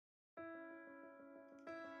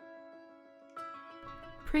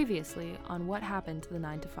Previously on What Happened to the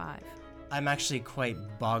 9 to 5. I'm actually quite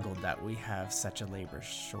boggled that we have such a labor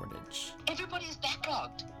shortage. Everybody's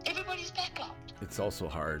backlogged. It's also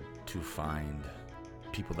hard to find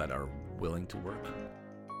people that are willing to work.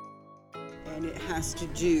 And it has to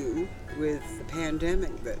do with the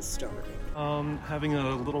pandemic that started. Having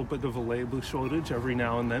a little bit of a labor shortage every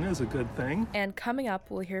now and then is a good thing. And coming up,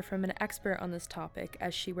 we'll hear from an expert on this topic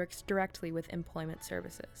as she works directly with Employment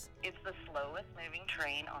Services. It's the slowest moving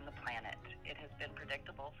train on the planet. It has been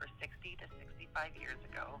predictable for 60 to 65 years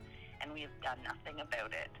ago, and we have done nothing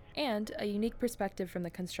about it. And a unique perspective from the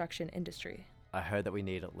construction industry. I heard that we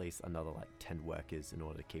need at least another 10 workers in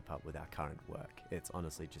order to keep up with our current work. It's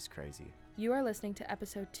honestly just crazy. You are listening to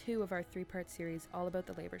episode 2 of our 3-part series all about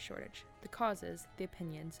the labor shortage, the causes, the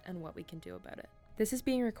opinions, and what we can do about it. This is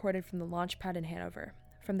being recorded from the Launchpad in Hanover,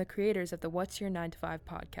 from the creators of the What's Your 9 to 5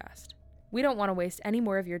 podcast. We don't want to waste any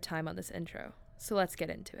more of your time on this intro, so let's get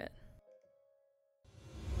into it.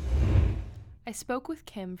 I spoke with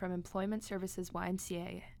Kim from Employment Services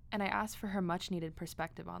YMCA, and I asked for her much-needed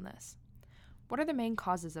perspective on this. What are the main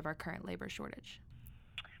causes of our current labor shortage?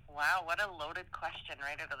 Wow, what a loaded question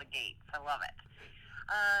right out of the gates. I love it.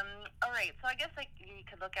 All right, so I guess you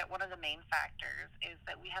could look at one of the main factors is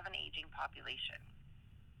that we have an aging population.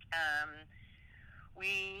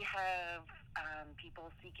 We have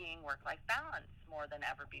people seeking work-life balance more than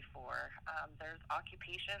ever before. There's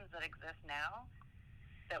occupations that exist now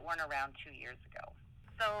that weren't around 2 years ago.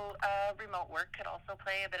 So remote work could also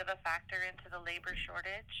play a bit of a factor into the labor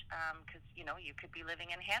shortage because, you could be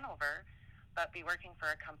living in Hanover but be working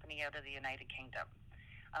for a company out of the United Kingdom.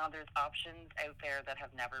 There's options out there that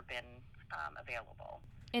have never been available.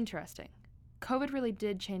 Interesting. COVID really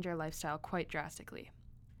did change our lifestyle quite drastically.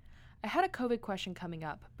 I had a COVID question coming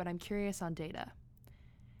up, but I'm curious on data.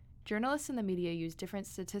 Journalists in the media use different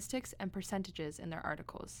statistics and percentages in their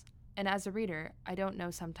articles. And as a reader, I don't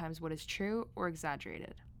know sometimes what is true or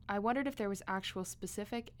exaggerated. I wondered if there was actual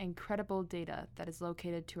specific and credible data that is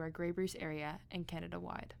located to our Grey Bruce area and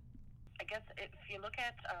Canada-wide. I guess if you look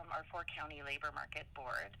at our 4-county labor market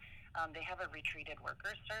board, they have a retreated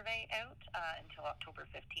workers survey out until October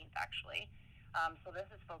 15th, actually. So this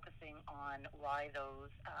is focusing on why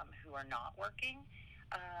those who are not working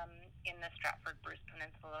in the Stratford-Bruce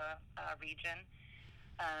Peninsula region.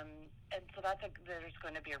 And so there's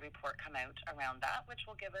going to be a report come out around that, which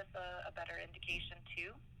will give us a better indication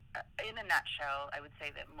too. In a nutshell, I would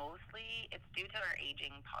say that mostly it's due to our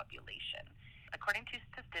aging population. According to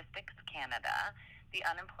Statistics Canada, the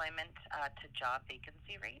unemployment to job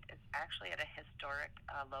vacancy rate is actually at a historic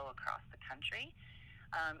low across the country,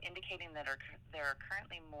 indicating that there are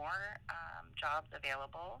currently more jobs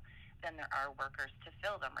available than there are workers to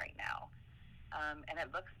fill them right now. And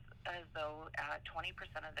it looks as though 20%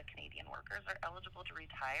 of the Canadian workers are eligible to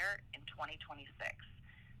retire in 2026.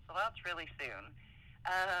 So that's really soon.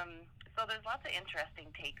 So there's lots of interesting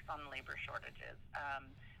takes on labor shortages.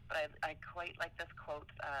 But I quite like this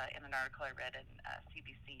quote in an article I read in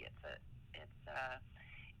CBC.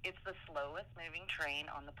 It's the slowest moving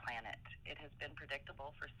train on the planet. It has been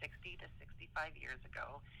predictable for 60 to 65 years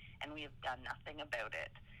ago, and we have done nothing about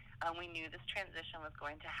it. We knew this transition was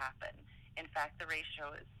going to happen. In fact, the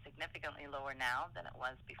ratio is significantly lower now than it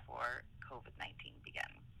was before COVID-19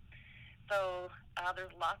 began. So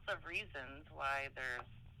there's lots of reasons why there's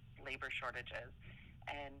labor shortages,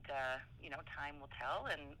 and time will tell.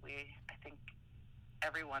 And I think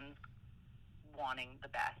everyone's wanting the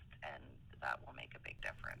best, and that will make a big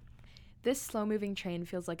difference. This slow-moving train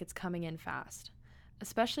feels like it's coming in fast,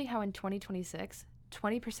 especially how in 2026,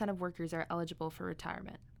 20% of workers are eligible for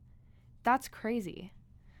retirement. That's crazy.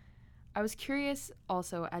 I was curious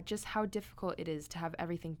also at just how difficult it is to have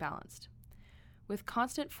everything balanced. With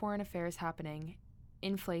constant foreign affairs happening,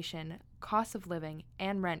 inflation, cost of living,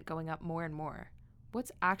 and rent going up more and more,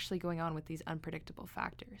 what's actually going on with these unpredictable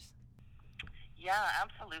factors? Yeah,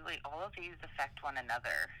 absolutely. All of these affect one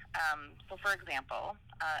another. So for example,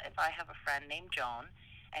 if I have a friend named Joan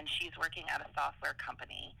and she's working at a software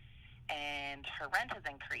company and her rent has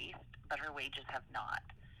increased, but her wages have not.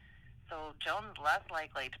 So Joan's less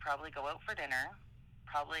likely to probably go out for dinner,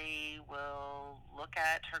 probably will look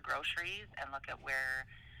at her groceries and look at where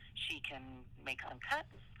she can make some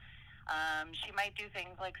cuts. She might do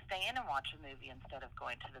things like stay in and watch a movie instead of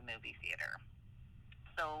going to the movie theater.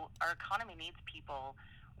 So our economy needs people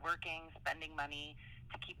working, spending money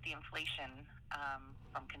to keep the inflation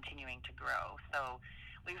from continuing to grow. So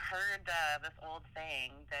we've heard this old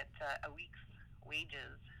saying that a week's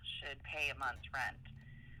wages should pay a month's rent.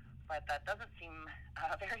 But that doesn't seem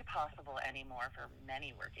very possible anymore for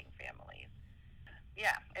many working families.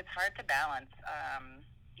 Yeah, it's hard to balance.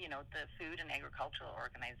 the Food and Agricultural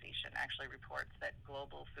Organization actually reports that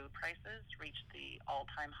global food prices reached the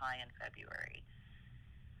all-time high in February.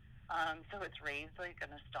 So it's raised like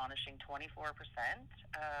an astonishing 24%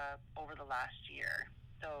 over the last year.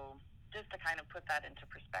 So just to kind of put that into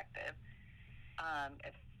perspective,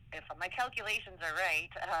 if my calculations are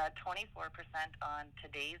right, 24% on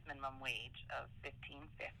today's minimum wage of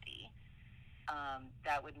 $15.50,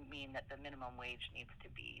 that would mean that the minimum wage needs to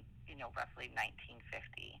be, roughly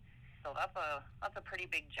 $19.50. So that's a pretty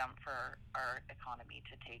big jump for our economy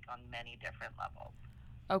to take on many different levels.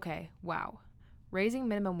 Okay, wow. Raising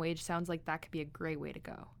minimum wage sounds like that could be a great way to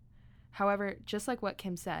go. However, just like what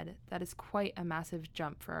Kim said, that is quite a massive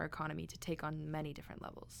jump for our economy to take on many different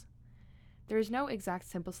levels. There is no exact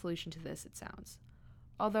simple solution to this, it sounds.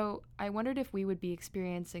 Although, I wondered if we would be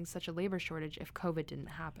experiencing such a labor shortage if COVID didn't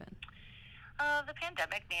happen. The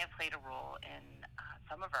pandemic may have played a role in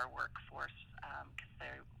some of our workforce because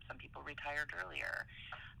some people retired earlier.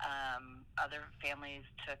 Other families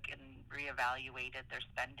took and reevaluated their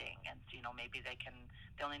spending, and maybe they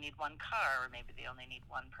only need one car, or maybe they only need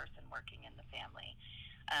one person working in the family.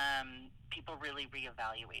 People really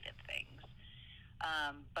reevaluated things.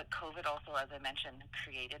 But COVID also, as I mentioned,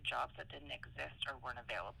 created jobs that didn't exist or weren't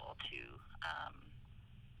available to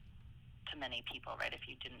many people, right? If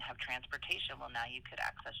you didn't have transportation, well, now you could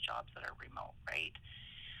access jobs that are remote, right?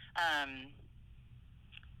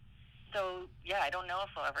 So, yeah, I don't know if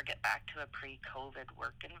we'll ever get back to a pre-COVID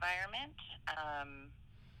work environment,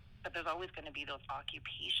 but there's always going to be those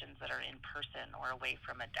occupations that are in person or away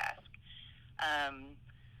from a desk. I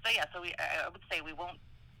would say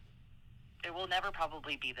it will never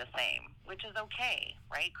probably be the same, which is okay,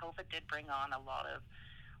 right? COVID did bring on a lot of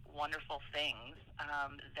wonderful things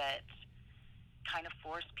that kind of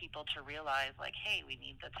forced people to realize, like, hey, we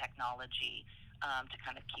need the technology to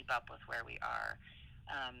kind of keep up with where we are.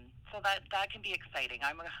 So that can be exciting.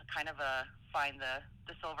 I'm find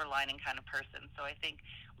the silver lining kind of person. So I think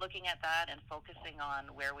looking at that and focusing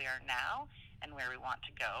on where we are now and where we want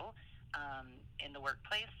to go in the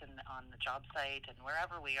workplace and on the job site and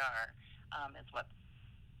wherever we are is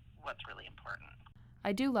what's really important.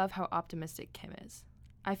 I do love how optimistic Kim is.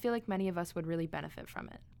 I feel like many of us would really benefit from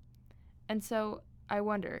it. And so, I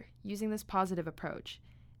wonder, using this positive approach,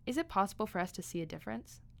 is it possible for us to see a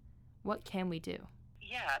difference? What can we do?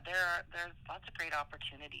 Yeah, there's lots of great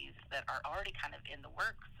opportunities that are already kind of in the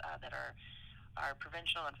works that our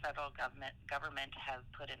provincial and federal government have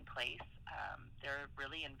put in place. They're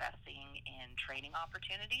really investing in training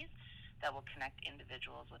opportunities that will connect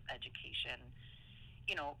individuals with education,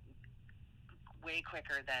 way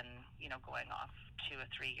quicker than, going off to a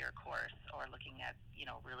 3-year course or looking at,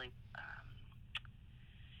 really,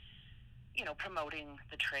 promoting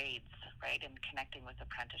the trades, right, and connecting with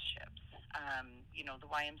apprenticeships. The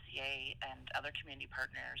YMCA and other community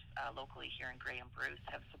partners locally here in Grey and Bruce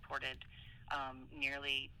have supported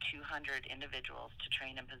nearly 200 individuals to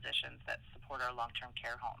train in positions that support our long-term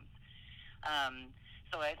care homes.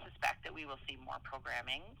 So I suspect that we will see more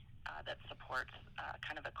programming that supports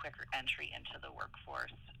kind of a quicker entry into the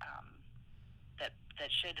workforce that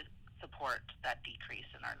should support that decrease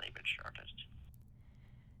in our labor shortage.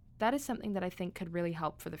 That is something that I think could really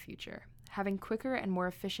help for the future, having quicker and more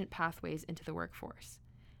efficient pathways into the workforce.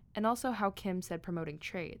 And also how Kim said promoting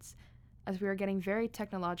trades. As we are getting very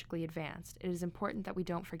technologically advanced, it is important that we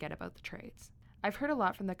don't forget about the trades. I've heard a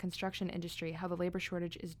lot from the construction industry how the labor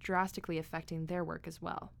shortage is drastically affecting their work as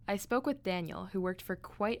well. I spoke with Daniel, who worked for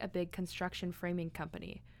quite a big construction framing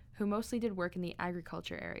company, who mostly did work in the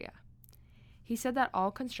agriculture area. He said that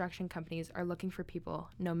all construction companies are looking for people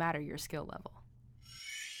no matter your skill level.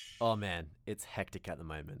 Oh man, it's hectic at the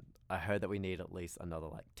moment. I heard that we need at least another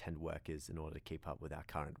 10 workers in order to keep up with our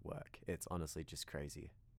current work. It's honestly just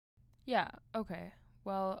crazy. Yeah, okay.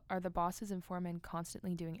 Well, are the bosses and foremen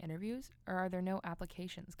constantly doing interviews, or are there no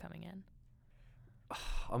applications coming in?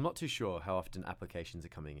 I'm not too sure how often applications are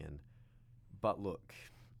coming in. But look,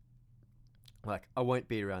 I won't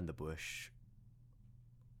beat around the bush.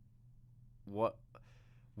 What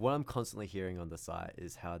I'm constantly hearing on the site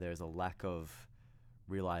is how there's a lack of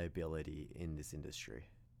reliability in this industry.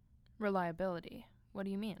 Reliability? What do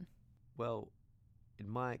you mean? Well, in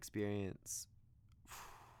my experience,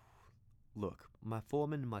 look, my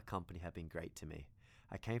foreman and my company have been great to me.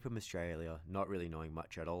 I came from Australia, not really knowing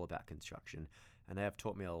much at all about construction, and they have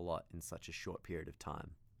taught me a lot in such a short period of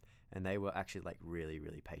time. And they were actually really,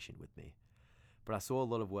 really patient with me. But I saw a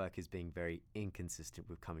lot of workers being very inconsistent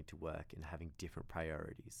with coming to work and having different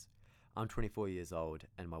priorities. I'm 24 years old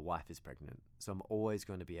and my wife is pregnant, so I'm always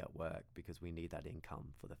going to be at work because we need that income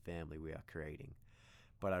for the family we are creating.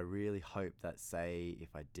 but I really hope that, say,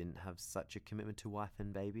 if I didn't have such a commitment to wife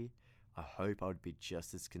and baby, I hope I would be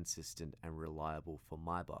just as consistent and reliable for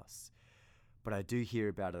my boss. But I do hear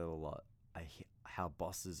about it a lot. How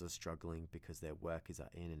bosses are struggling because their workers are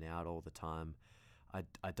in and out all the time.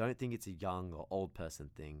 I don't think it's a young or old person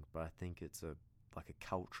thing, but I think it's a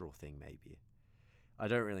cultural thing maybe. I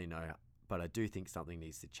don't really know, but I do think something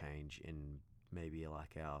needs to change in maybe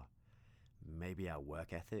our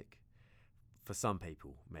work ethic. For some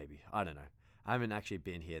people, maybe. I don't know. I haven't actually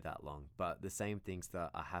been here that long, but the same things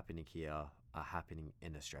that are happening here are happening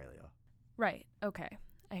in Australia. Right, okay.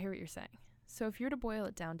 I hear what you're saying. So if you were to boil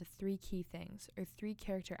it down to 3 key things, or 3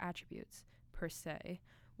 character attributes, per se,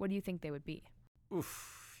 what do you think they would be?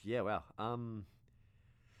 Yeah, wow.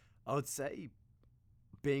 I would say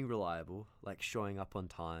being reliable, like showing up on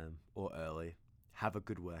time or early, have a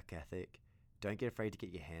good work ethic, don't get afraid to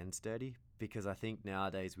get your hands dirty, because I think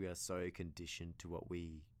nowadays we are so conditioned to what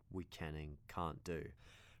we can and can't do.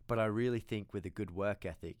 But I really think with a good work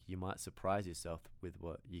ethic, you might surprise yourself with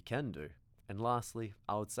what you can do. And lastly,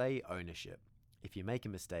 I would say ownership. If you make a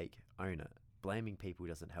mistake, own it. Blaming people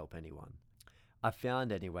doesn't help anyone. I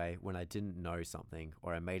found anyway, when I didn't know something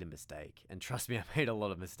or I made a mistake, and trust me, I made a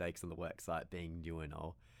lot of mistakes on the work site being new and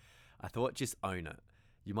all, I thought just own it.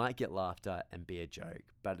 You might get laughed at and be a joke,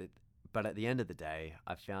 but at the end of the day,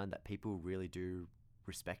 I found that people really do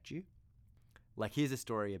respect you. Like, here's a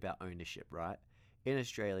story about ownership, right? In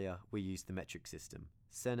Australia, we use the metric system.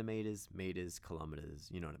 Centimetres, metres, kilometres,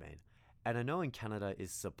 you know what I mean? And I know in Canada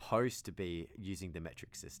is supposed to be using the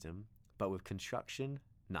metric system, but with construction,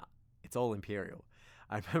 nah, it's all imperial.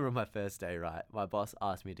 I remember on my first day, right, my boss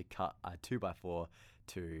asked me to cut a 2x4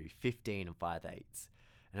 to 15 5/8.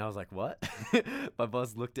 And I was like, what? My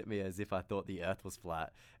boss looked at me as if I thought the earth was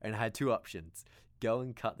flat, and I had 2 options. Go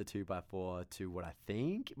and cut the 2x4 to what I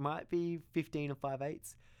think might be 15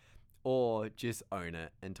 5/8, or just own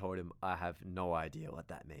it, and told him I have no idea what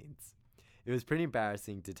that means. It was pretty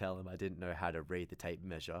embarrassing to tell him I didn't know how to read the tape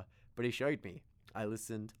measure, but he showed me. I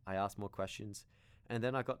listened, I asked more questions, and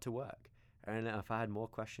then I got to work. And if I had more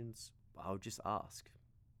questions, I would just ask.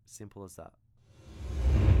 Simple as that.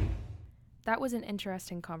 That was an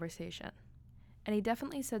interesting conversation, and he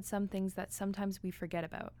definitely said some things that sometimes we forget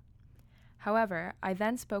about. However, I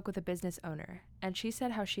then spoke with a business owner, and she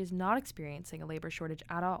said how she is not experiencing a labor shortage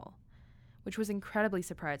at all, which was incredibly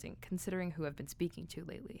surprising considering who I've been speaking to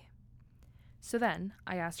lately. So then,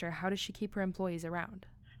 I asked her how does she keep her employees around?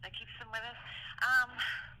 That keeps them with us?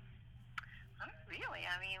 Not really.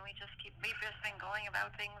 I mean, we've just been going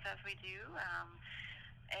about things as we do.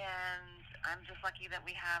 And I'm just lucky that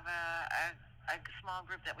we have a small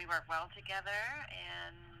group that we work well together.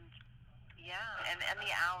 And yeah, and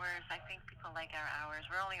the hours, I think people like our hours.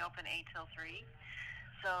 We're only open 8 till 3.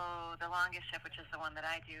 So the longest shift, which is the one that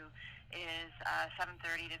I do, is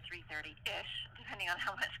 7:30 to 3:30-ish, depending on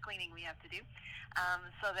how much cleaning we have to do.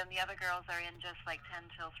 So then the other girls are in just like 10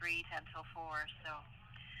 till 3, 10 till 4. So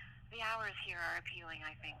the hours here are appealing,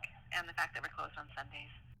 I think, and the fact that we're closed on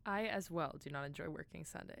Sundays. I, as well, do not enjoy working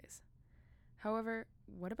Sundays. However,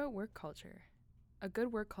 what about work culture? A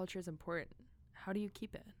good work culture is important. How do you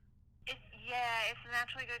keep it? Yeah, it's a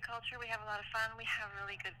naturally good culture. We have a lot of fun. We have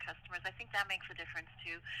really good customers. I think that makes a difference,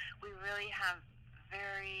 too. We really have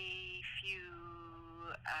very few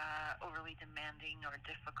overly demanding or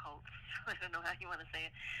difficult, I don't know how you want to say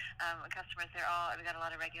it, customers. We got a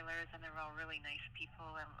lot of regulars, and they're all really nice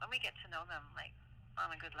people, and we get to know them, like,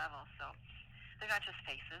 on a good level. So they're not just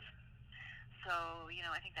faces. So,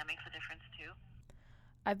 I think that makes a difference, too.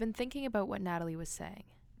 I've been thinking about what Natalie was saying,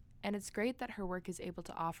 and it's great that her work is able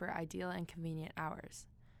to offer ideal and convenient hours.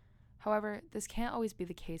 However, this can't always be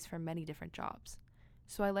the case for many different jobs,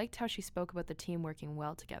 so I liked how she spoke about the team working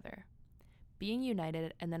well together, being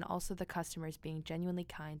united, and then also the customers being genuinely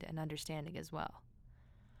kind and understanding as well.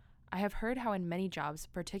 I have heard how in many jobs,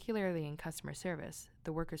 particularly in customer service,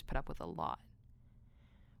 the workers put up with a lot.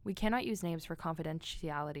 We cannot use names for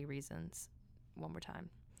confidentiality reasons. One more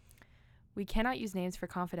time. We cannot use names for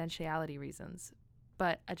confidentiality reasons,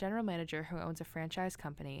 but a general manager who owns a franchise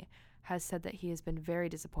company has said that he has been very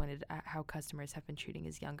disappointed at how customers have been treating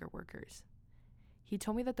his younger workers. He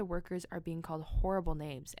told me that the workers are being called horrible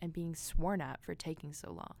names and being sworn at for taking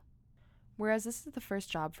so long. Whereas this is the first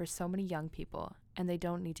job for so many young people, and they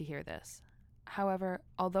don't need to hear this. However,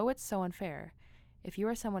 although it's so unfair, if you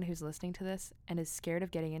are someone who's listening to this and is scared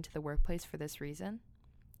of getting into the workplace for this reason,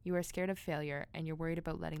 you are scared of failure and you're worried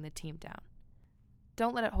about letting the team down.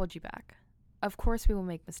 Don't let it hold you back. Of course we will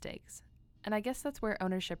make mistakes, and I guess that's where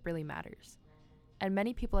ownership really matters. And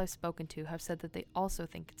many people I've spoken to have said that they also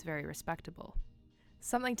think it's very respectable.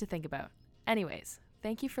 Something to think about. Anyways,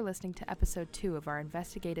 Thank you for listening to episode 2 of our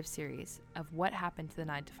investigative series of What Happened to the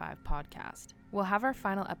 9 to 5 podcast. We'll have our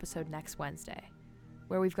final episode next Wednesday,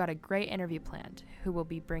 where we've got a great interview planned who will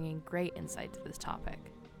be bringing great insight to this topic,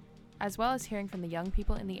 as well as hearing from the young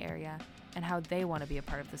people in the area and how they want to be a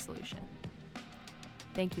part of the solution.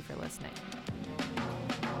 Thank you for listening.